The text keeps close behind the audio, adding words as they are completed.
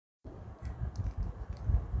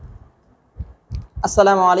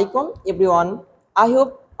Assalamu alaikum everyone. I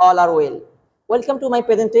hope all are well. Welcome to my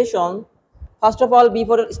presentation. First of all,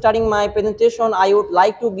 before starting my presentation, I would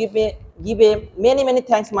like to give a many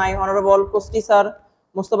thanks my honorable Kosti sir,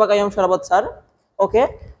 Mustafa Kayum Sharabat sir. Okay,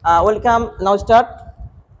 welcome. Now start.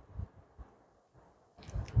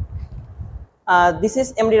 This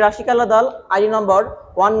is MD Rashik Al Adal, ID number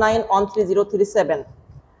 19133037.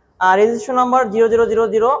 Registration number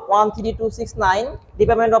 0000133269,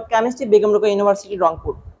 Department of Chemistry, Begum Roka University,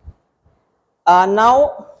 Rangpur.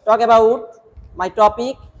 Now talk about my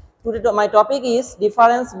topic. Today my topic is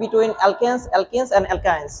difference between alkenes and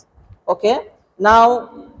alkynes. Okay.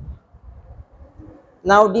 Now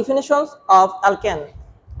definitions of alkane.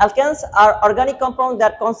 Alkanes are organic compounds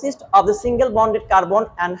that consist of the single bonded carbon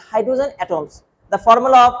and hydrogen atoms. The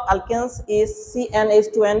formula of alkanes is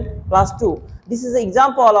CnH2n plus 2. This is an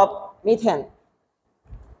example of methane.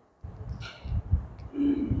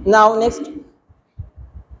 Now next,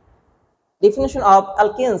 definition of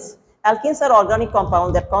alkenes. Alkenes are organic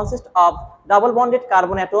compounds that consist of double bonded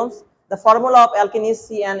carbon atoms. The formula of alkene is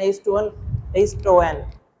CnH2n.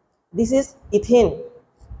 This is ethene.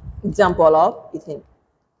 Example of ethene.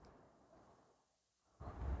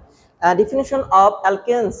 Definition of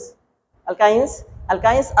alkenes. Alkynes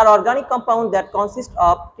are organic compounds that consist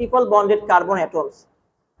of triple bonded carbon atoms.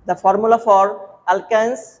 The formula for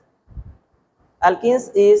alkenes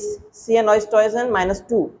is CnH2n minus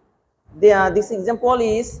 2. This example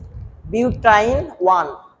is butyrene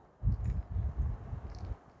 1.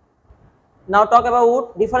 Now talk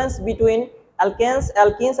about difference between alkenes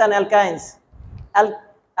and alkynes.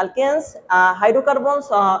 Alkenes, hydrocarbons.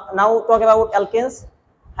 Now talk about alkenes.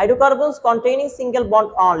 Hydrocarbons containing single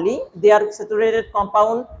bond only. They are saturated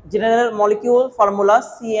compound. General molecule formula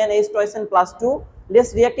CnH2n plus 2.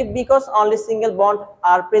 Less reactive because only single bond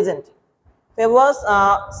are present. Favors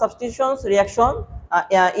substitutions reaction.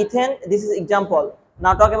 Ethane. This is example.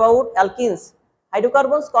 Now talk about alkenes.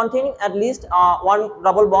 Hydrocarbons containing at least one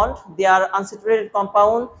double bond. They are unsaturated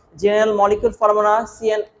compound. General molecule formula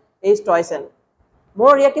CnH2n.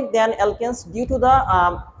 More reactive than alkenes due to the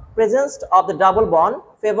presence of the double bond.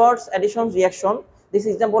 Favors addition reaction. This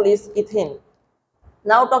example is ethane.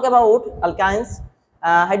 Now talk about alkynes.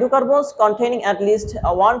 Hydrocarbons containing at least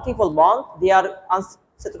one triple bond. They are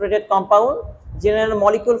unsaturated compound. General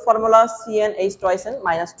molecule formula CnH2n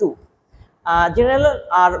minus 2. General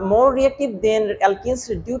are more reactive than alkenes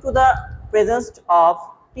due to the presence of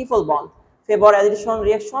triple bond. Favor addition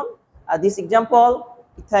reaction. This example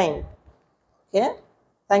ethane. Okay.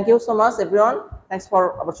 Thank you so much everyone. Thanks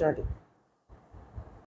for opportunity.